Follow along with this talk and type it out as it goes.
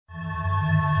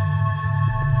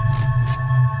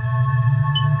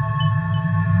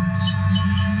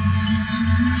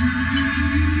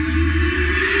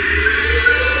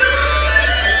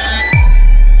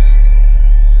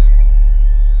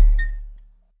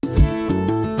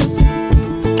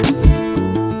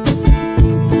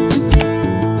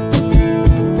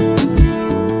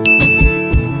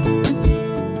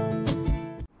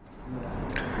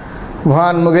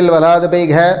வான்முகில் வலாது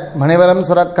பெய்க மணிவலம்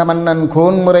சுரக்க மன்னன்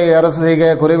கோன்முறை அரசு செய்க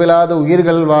குறைவிலாது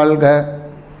உயிர்கள் வாழ்க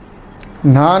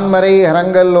நான்மறை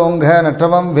அறங்கள் ஓங்க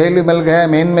நற்றவம் வேள்வி மல்க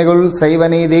மேன்மைகுள்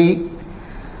சைவநீதி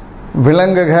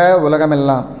விளங்குக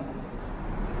உலகமெல்லாம்.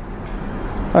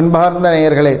 அன்பார்ந்த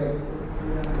நேயர்களே,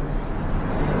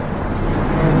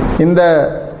 இந்த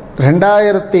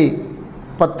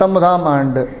 2019ஆம்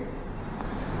ஆண்டு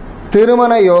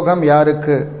திருமண யோகம்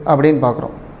யாருக்கு அப்படின்னு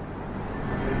பார்க்குறோம்.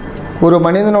 ஒரு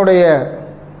மனிதனுடைய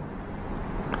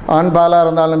ஆண்பாலாக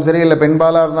இருந்தாலும் சரி, இல்லை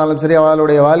பெண்பாலாக இருந்தாலும் சரி,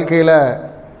 அவளுடைய வாழ்க்கையில்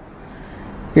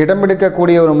இடம்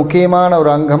பிடிக்கக்கூடிய ஒரு முக்கியமான ஒரு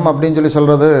அங்கம் அப்படின்னு சொல்லி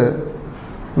சொல்கிறது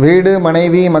வீடு,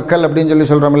 மனைவி, மக்கள் அப்படின்னு சொல்லி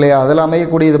சொல்கிறோம் இல்லையா? அதில்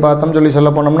அமையக்கூடியது பார்த்தோம் சொல்லி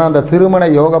சொல்ல போனோம்னா அந்த திருமண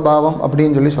யோகபாவம்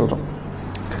அப்படின்னு சொல்லி சொல்கிறோம்.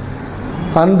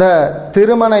 அந்த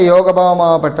திருமண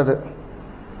யோகபாவமாகப்பட்டது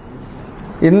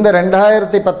இந்த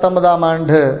 2019ஆம்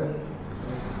ஆண்டு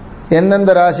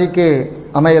எந்தெந்த ராசிக்கு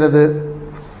அமைகிறது,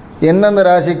 எந்தெந்த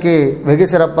ராசிக்கு வெகு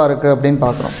சிறப்பாக இருக்குது அப்படின்னு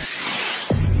பார்க்குறோம்.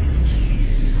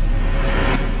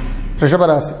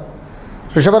 ரிஷபராசி.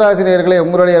 ரிஷபராசி நேயர்களே,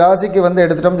 உங்களுடைய ராசிக்கு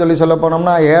எடுத்துட்டோம் சொல்லி சொல்ல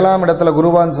போனோம்னா 7ஆம் இடத்துல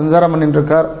குருவான் சஞ்சாரம்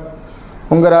பண்ணிட்டுருக்கார்.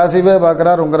 உங்கள் ராசிவே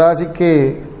பார்க்குறார். உங்கள் ராசிக்கு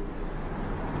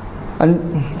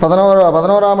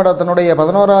 11ஆம் இடத்தினுடைய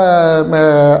 11ஆம்,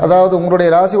 அதாவது உங்களுடைய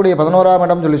ராசியுடைய 11ஆம்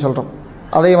இடம் சொல்லி சொல்கிறோம்.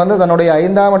 அதை தன்னுடைய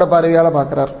 5ஆம் இட பார்வையால்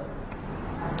பார்க்குறார்.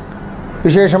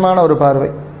 விசேஷமான ஒரு பார்வை.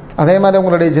 அதே மாதிரி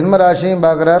உங்களுடைய ஜென்ம ராசியும்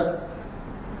பார்க்குறார்.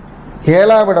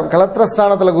 7ஆம் இடம்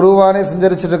கலத்திரஸ்தானத்தில் குருவானே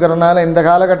செஞ்சரிச்சுட்டு இருக்கிறதுனால இந்த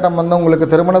காலகட்டம் உங்களுக்கு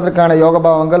திருமணத்திற்கான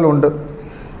யோகபாவங்கள் உண்டு.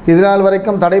 இதனால்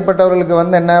வரைக்கும் தடைப்பட்டவர்களுக்கு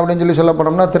என்ன அப்படின்னு சொல்லி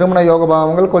சொல்லப்படணும்னா திருமண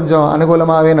யோகபாவங்கள் கொஞ்சம்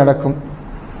அனுகூலமாகவே நடக்கும்.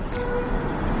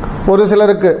 ஒரு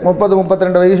சிலருக்கு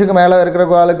 30-32 வயசுக்கு மேலே இருக்கிற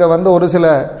ஆளுக்கு ஒரு சில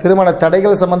திருமண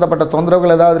தடைகள் சம்பந்தப்பட்ட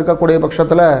தொந்தரவுகள் ஏதாவது இருக்கக்கூடிய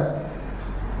பட்சத்தில்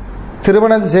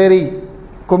திருமணஞ்சேரி,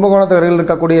 கும்பகோணத்துக்கு அருகில்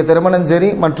இருக்கக்கூடிய திருமணஞ்சேரி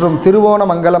மற்றும்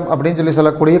திருவோணமங்கலம் அப்படின்னு சொல்லி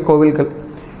சொல்லக்கூடிய கோவில்கள்,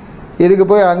 இதுக்கு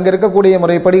போய் அங்கே இருக்கக்கூடிய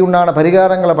முறைப்படி உண்டான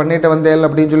பரிகாரங்களை பண்ணிட்டு வந்தேன்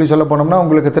அப்படின்னு சொல்லி சொல்ல போனோம்னா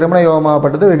உங்களுக்கு திருமண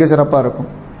யோகமாகப்பட்டது வெகு சிறப்பாக இருக்கும்.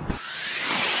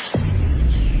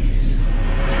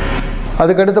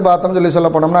 அதுக்கடுத்து பார்த்தோம் சொல்லி சொல்ல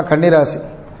போனோம்னா கன்னிராசி.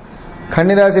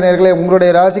 கன்னிராசி நேயர்களே,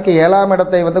 உங்களுடைய ராசிக்கு 7ஆம்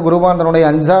இடத்தை குருவான் தன்னுடைய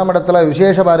 5ஆம் இடத்துல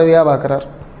விசேஷ பார்வையாக பார்க்குறார்.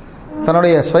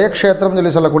 தன்னுடைய ஸ்வயக்ஷேத்திரம்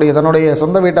சொல்லி சொல்லக்கூடிய தன்னுடைய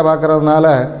சொந்த வீட்டை பார்க்கறதுனால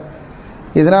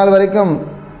இதனால் வரைக்கும்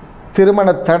திருமண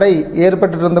தடை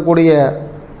ஏற்பட்டு இருந்தக்கூடிய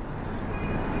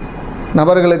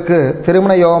நபர்களுக்கு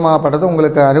திருமண யோகமாகப்பட்டது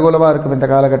உங்களுக்கு அனுகூலமாக இருக்கும். இந்த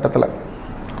காலகட்டத்தில்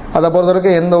அதை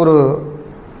பொறுத்தவரைக்கும் எந்த ஒரு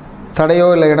தடையோ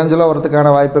இல்லை இடைஞ்சலோ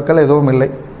வரதுக்கான வாய்ப்புகள் எதுவும் இல்லை.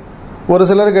 ஒரு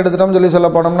சிலருக்கு எடுத்துட்டோம் சொல்லி சொல்ல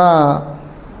போனோம்னா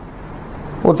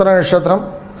உத்தர நட்சத்திரம்,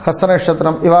 ஹஸ்த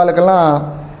நட்சத்திரம், இவாளுக்கெல்லாம்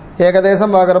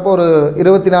ஏகதேசம் பார்க்குறப்போ ஒரு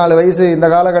 24 வயசு இந்த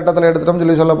காலகட்டத்தில் எடுத்துட்டோம்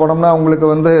சொல்லி சொல்ல போனோம்னா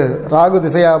உங்களுக்கு ராகு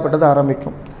திசையாகப்பட்டது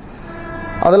ஆரம்பிக்கும்.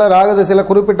 அதில் ராகு திசையில்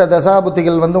குறிப்பிட்ட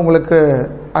தசாபுத்திகள் உங்களுக்கு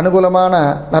அனுகூலமான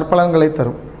நற்பலன்களை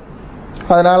தரும்.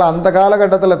 அதனால் அந்த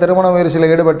காலகட்டத்தில் திருமண முயற்சியில்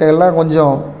ஈடுபட்ட எல்லாம்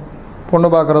கொஞ்சம் பொண்ணு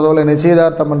பார்க்குறதோ இல்லை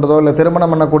நிச்சயதார்த்தம் பண்ணுறதோ இல்லை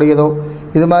திருமணம் பண்ணக்கூடியதோ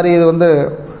இது மாதிரி இது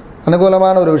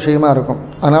அனுகூலமான ஒரு விஷயமா இருக்கும்.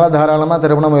 அதனால் தாராளமாக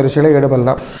திருமண முயற்சியில்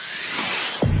ஈடுபடலாம்.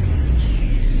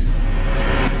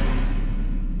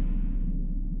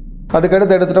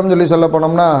 அதுக்கடுத்து எடுத்துட்டோம் சொல்லி சொல்ல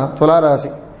போனோம்னா துளாராசி.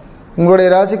 உங்களுடைய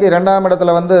ராசிக்கு 2ஆம்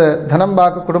இடத்துல தனம்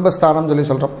பார்க்க குடும்பஸ்தானம் சொல்லி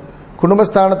சொல்கிறோம்.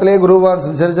 குடும்பஸ்தானத்திலே குருவான்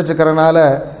சஞ்சரிச்சிட்டு இருக்கிறனால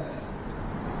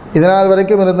இதனால்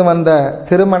வரைக்கும் இருந்து வந்த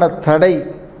திருமண தடை,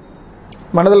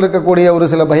 மனதில் இருக்கக்கூடிய ஒரு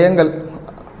சில பயங்கள்,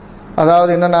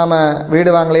 அதாவது இன்னும் நாம்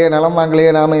வீடு வாங்கலையே, நிலம்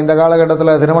வாங்கலையே, நாம் இந்த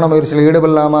காலகட்டத்தில் திருமண முயற்சியில்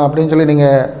ஈடுபடலாமா அப்படின்னு சொல்லி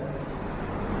நீங்கள்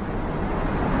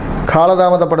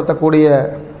காலதாமதப்படுத்தக்கூடிய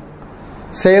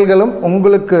செயல்களும்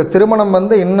உங்களுக்கு திருமணம்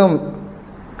இன்னும்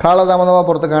காலதாமதமாக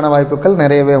போகிறதுக்கான வாய்ப்புகள்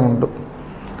நிறையவே உண்டு.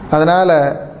 அதனால்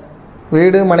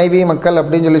வீடு, மனைவி, மக்கள்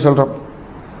அப்படின்னு சொல்லி சொல்கிறோம்.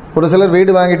 ஒரு சிலர்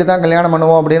வீடு வாங்கிட்டு தான் கல்யாணம்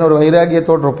பண்ணுவோம் அப்படின்னு ஒரு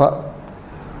வைராகியத்தோடு இருப்பாள்.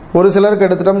 ஒரு சிலருக்கு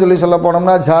எடுத்துட்டோம் சொல்லி சொல்ல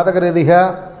போனோம்னா ஜாதக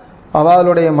ரீதியாக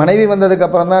அவளுடைய மனைவி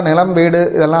வந்ததுக்கப்புறம் தான் நிலம், வீடு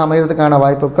இதெல்லாம் அமைகிறதுக்கான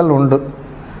வாய்ப்புகள் உண்டு.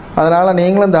 அதனால்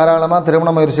நீங்களும் தாராளமாக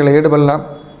திருமண முயற்சியில் ஈடுபடலாம்.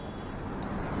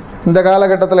 இந்த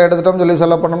காலகட்டத்தில் எடுத்துட்டோம் சொல்லி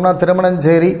சொல்ல போனோம்னா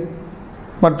திருமணஞ்சேரி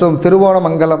மற்றும்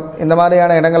திருவோணமங்கலம் இந்த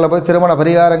மாதிரியான இடங்களில் போய் திருமண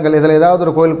பரிகாரங்கள், இதில் ஏதாவது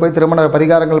ஒரு கோயிலுக்கு போய் திருமண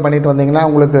பரிகாரங்கள் பண்ணிட்டு வந்தீங்கன்னா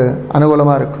உங்களுக்கு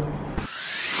அனுகூலமாக இருக்கும்.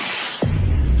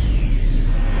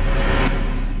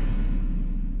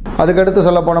 அதுக்கடுத்து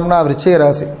சொல்ல போனோம்னா விருச்சிக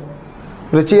ராசி.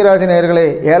 விருச்சிக ராசி நேயர்களே,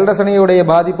 7 சனியுடைய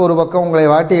பாதிப்பு ஒரு பக்கம் உங்களை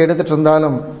வாட்டி எடுத்துகிட்டு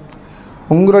இருந்தாலும்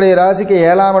உங்களுடைய ராசிக்கு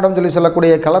 7ஆம் இடம் சொல்லி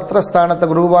சொல்லக்கூடிய கலத்திரஸ்தானத்தை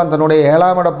குருவான் தன்னுடைய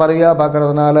 7ஆம் இட பார்வையாக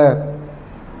பார்க்கறதுனால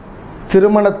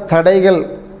திருமண தடைகள்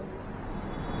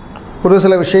ஒரு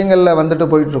சில விஷயங்களில்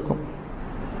போயிட்டுருக்கும்.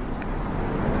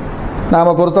 நாம்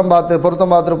பொருத்தம்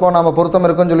பார்த்துருப்போம், நாம் பொருத்தம்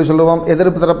இருக்குன்னு சொல்லி சொல்லுவோம்.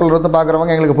 எதிர்ப்பு தரப்பில் இருந்து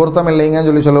பார்க்குறவங்க எங்களுக்கு பொருத்தம் இல்லைங்கன்னு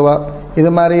சொல்லி சொல்லுவாள். இது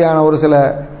மாதிரியான ஒரு சில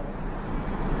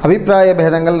அபிப்பிராய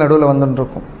பேதங்கள் நடுவில்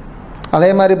வந்துட்டுருக்கும். அதே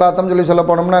மாதிரி பார்த்தோம்னு சொல்லி சொல்ல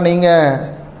போனோம்னா, நீங்கள்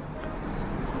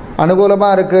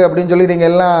அனுகூலமாக இருக்குது அப்படின்னு சொல்லி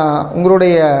நீங்கள் எல்லாம்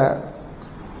உங்களுடைய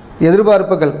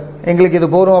எதிர்பார்ப்புகள், எங்களுக்கு இது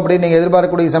போகும் அப்படின்னு நீங்கள்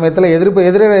எதிர்பார்க்கக்கூடிய சமயத்தில்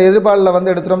எதிர்பாலில்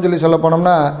வந்து எடுத்துட்டோம்னு சொல்லி சொல்ல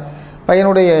போனோம்னா,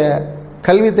 பையனுடைய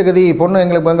கல்வி தகுதி, பொண்ணு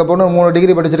எங்களுக்கு எங்கள் பொண்ணு 3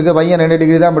 டிகிரி படிச்சிருக்கு, பையன் 2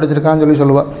 டிகிரி தான் படிச்சிருக்கான்னு சொல்லி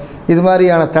சொல்லுவாள். இது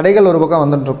மாதிரியான தடைகள் ஒரு பக்கம்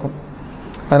வந்துட்டுருக்கும்.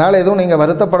 அதனால் எதுவும் நீங்கள்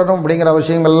வருத்தப்படணும் அப்படிங்கிற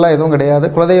அவசியங்கள்லாம் எதுவும் கிடையாது.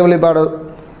 குலதெய்வ வழிபாடு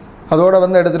அதோடு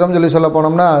வந்து எடுத்துட்டோம்னு சொல்லி சொல்ல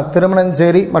போனோம்னா,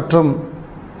 திருமணஞ்சேரி மற்றும்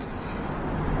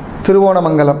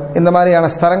திருவோணமங்கலம் இந்த மாதிரியான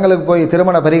ஸ்தலங்களுக்கு போய்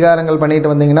திருமண பரிகாரங்கள்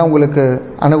பண்ணிட்டு வந்தீங்கன்னா உங்களுக்கு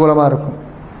அனுகூலமாக இருக்கும்.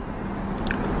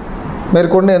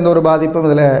 மேற்கொண்டு எந்த ஒரு பாதிப்பும்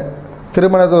இதில்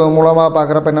திருமணத்து மூலமாக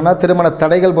பார்க்குறப்ப என்னென்னா, திருமண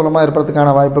தடைகள் மூலமாக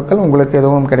இருப்பதற்கான வாய்ப்புகள் உங்களுக்கு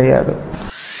எதுவும் கிடையாது.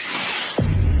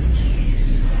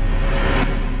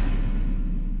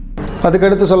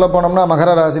 அதுக்கடுத்து சொல்ல போனோம்னா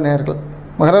மகர ராசி நேயர்கள்.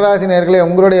 மகர ராசி நேயர்களே,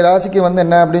 உங்களுடைய ராசிக்கு வந்து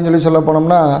என்ன அப்படின்னு சொல்லி சொல்ல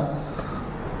போனோம்னா,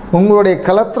 உங்களுடைய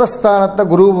கலத்திரஸ்தானத்தை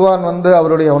குரு பகவான் வந்து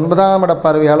அவருடைய 9ஆம் இட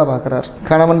பார்வையால் பார்க்குறார்.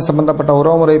 கணவன் சம்பந்தப்பட்ட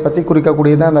உறவுமுறை பற்றி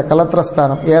குறிக்கக்கூடியது அந்த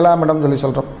கலத்திரஸ்தானம், 7ஆம் இடம் சொல்லி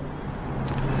சொல்கிறோம்.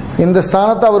 இந்த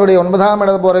ஸ்தானத்தை அவருடைய 9ஆம்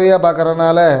இட பார்வையாக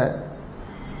பார்க்குறதுனால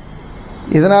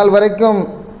இதனால் வரைக்கும்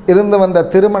இருந்து வந்த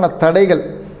திருமண தடைகள்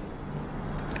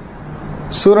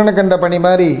சூரியனை கண்ட பனி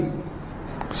மாதிரி,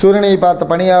 சூரியனை பார்த்த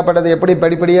பனியாப்பட்டது எப்படி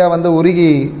படிப்படியாக வந்து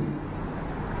உருகி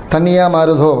தண்ணியாக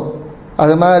மாறுதோ,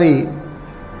 அது மாதிரி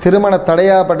திருமண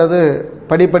தடையாப்பட்டது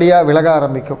படிப்படியாக விலக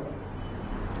ஆரம்பிக்கும்.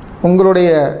 உங்களுடைய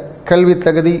கல்வி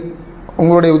தகுதி,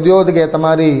 உங்களுடைய உத்தியோகத்துக்கு ஏற்ற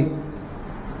மாதிரி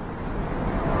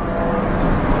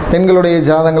பெண்களுடைய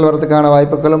ஜாதங்கள் வரதுக்கான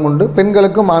வாய்ப்புகளும் உண்டு.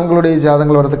 பெண்களுக்கும் ஆண்களுடைய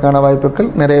ஜாதங்கள் வரதுக்கான வாய்ப்புகள்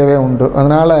நிறையவே உண்டு.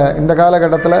 அதனால் இந்த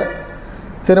காலகட்டத்தில்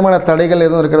திருமண தடைகள்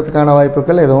எதுவும் இருக்கிறதுக்கான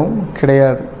வாய்ப்புகள் எதுவும்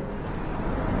கிடையாது.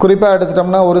 குறிப்பாக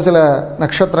எடுத்துட்டோம்னா ஒரு சில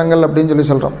நட்சத்திரங்கள் அப்படின்னு சொல்லி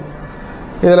சொல்கிறோம்.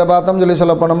 இதில் பார்த்தோம்னு சொல்லி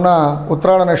சொல்ல போனோம்னா,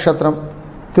 உத்திராட நட்சத்திரம்,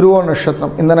 திருவோண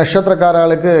நட்சத்திரம், இந்த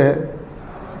நட்சத்திரக்காரர்களுக்கு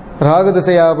ராகு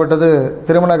திசையாகப்பட்டது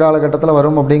திருமண காலகட்டத்தில்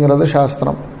வரும் அப்படிங்கிறது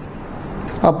சாஸ்திரம்.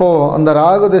 அப்போது அந்த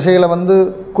ராகு திசையில் வந்து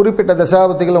குறிப்பிட்ட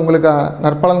தசாபுத்திகள் உங்களுக்கு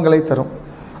நற்பலன்களை தரும்.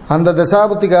 அந்த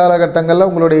தசாபுத்தி காலகட்டங்களில்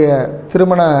உங்களுடைய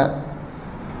திருமண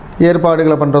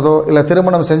ஏற்பாடுகளை பண்ணுறதோ இல்லை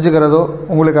திருமணம் செஞ்சுக்கிறதோ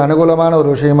உங்களுக்கு அனுகூலமான ஒரு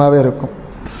விஷயமாகவே இருக்கும்.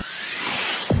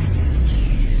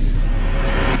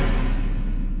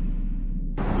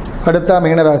 அடுத்த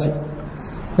மீனராசி.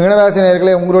 மீனராசி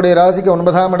நேயர்களே, உங்களுடைய ராசிக்கு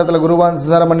 9ஆம் இடத்துல குருவான்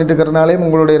சஞ்சாரம் பண்ணிட்டு இருக்கிறனாலையும்,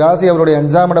 உங்களுடைய ராசி அவருடைய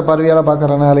 5ஆம் இட பார்வையால்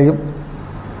பார்க்குறனாலையும்,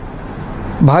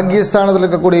 பாக்கியஸ்தானத்தில்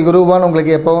இருக்கக்கூடிய குருவான்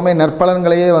உங்களுக்கு எப்போவுமே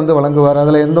நற்பலன்களையே வந்து வழங்குவார்.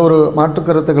 அதில் எந்த ஒரு மாற்று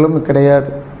கருத்துக்களும் கிடையாது.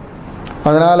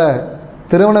 அதனால்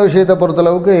திருமண விஷயத்தை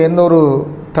பொறுத்தளவுக்கு எந்த ஒரு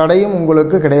தடையும்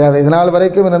உங்களுக்கு கிடையாது. இதனால்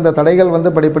வரைக்கும் இந்த தடைகள்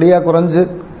வந்து படிப்படியாக குறைஞ்சு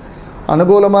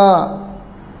அனுகூலமாக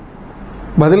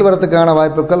பதில் வரத்துக்கான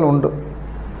வாய்ப்புகள் உண்டு.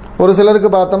 ஒரு சிலருக்கு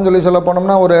பார்த்தோம் சொல்லி சொல்ல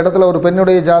போனோம்னா, ஒரு இடத்துல ஒரு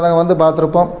பெண்ணுடைய ஜாதகம் வந்து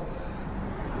பார்த்துருப்போம்,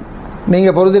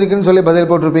 நீங்கள் பொருந்திருக்குன்னு சொல்லி பதில்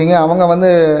போட்டிருப்பீங்க, அவங்க வந்து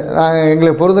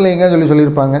எங்களுக்கு பொருந்தலைங்கன்னு சொல்லி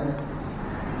சொல்லியிருப்பாங்க.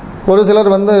 ஒரு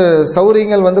சிலர் வந்து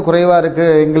சௌரியங்கள் வந்து குறைவாக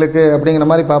இருக்குது எங்களுக்கு அப்படிங்கிற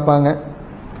மாதிரி பார்ப்பாங்க.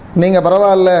 நீங்கள்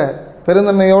பரவாயில்ல,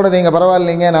 பெருந்தன்மையோடு நீங்கள்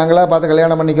பரவாயில்லைங்க, நாங்களாக பார்த்து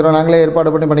கல்யாணம் பண்ணிக்கிறோம், நாங்களே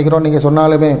ஏற்பாடு பண்ணிக்கிறோம் நீங்கள்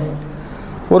சொன்னாலுமே,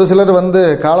 ஒரு சிலர் வந்து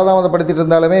காலதாமதப்படுத்திட்டு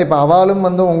இருந்தாலுமே இப்போ அவளும்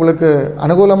வந்து உங்களுக்கு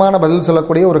அனுகூலமான பதில்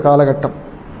சொல்லக்கூடிய ஒரு காலகட்டம்.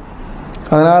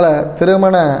 அதனால்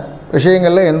திருமண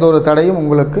விஷயங்களில் எந்த ஒரு தடையும்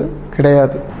உங்களுக்கு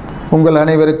கிடையாது. உங்கள்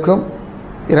அனைவருக்கும்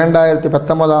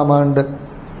 2019ஆம் ஆண்டு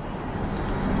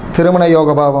திருமண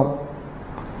யோக பாவம்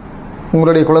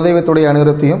உங்களுடைய குலதெய்வத்துடைய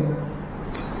அனுகிரகத்தையும்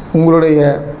உங்களுடைய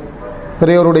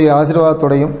பெரியோருடைய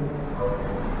ஆசீர்வாதத்தோடையும்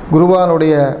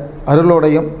குருவானுடைய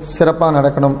அருளோடையும் சிறப்பாக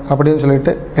நடக்கணும் அப்படின்னு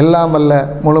சொல்லிட்டு எல்லாம் வல்ல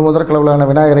முழு முதற் கடவுளான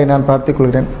விநாயகரை நான் பார்த்துக்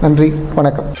கொள்கிறேன். நன்றி,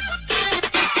 வணக்கம்.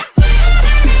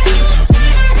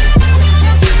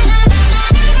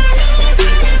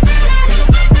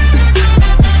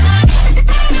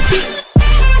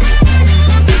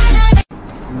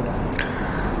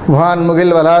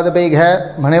 வான்முகில் வலாது பெய்க,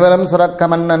 மணிவலம் சுரக்க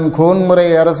மன்னன் கோன்முறை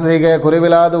அரசு செய்க,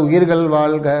 குறைவிலாது உயிர்கள்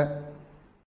வாழ்க.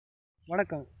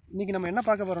 வணக்கம். இன்றைக்கி நம்ம என்ன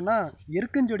பார்க்க போகிறோம்னா,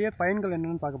 எருக்கஞ்செடிய பயன்கள்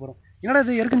என்னென்னு பார்க்க போகிறோம். என்னடா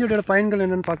இது எருக்கஞ்செடியோட பயன்கள்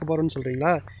என்னென்னு பார்க்க போகிறோம்னு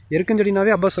சொல்கிறீங்களா?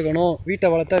 எருக்கஞ்செடினாவே அபசகனம், வீட்டை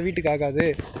வளர்த்தா வீட்டுக்கு ஆகாது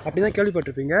அப்படி தான்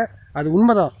கேள்விப்பட்டிருப்பீங்க. அது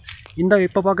உண்மைதான்.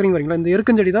 இப்போ பார்க்குறீங்க வரீங்களா, இந்த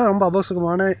எருக்கஞ்செடி தான் ரொம்ப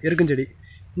அபசகமான எருக்கஞ்செடி.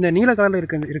 இந்த நீல கலரில்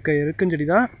இருக்க எருக்கஞ்செடி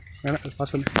தான்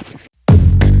பாஸ் பண்ணு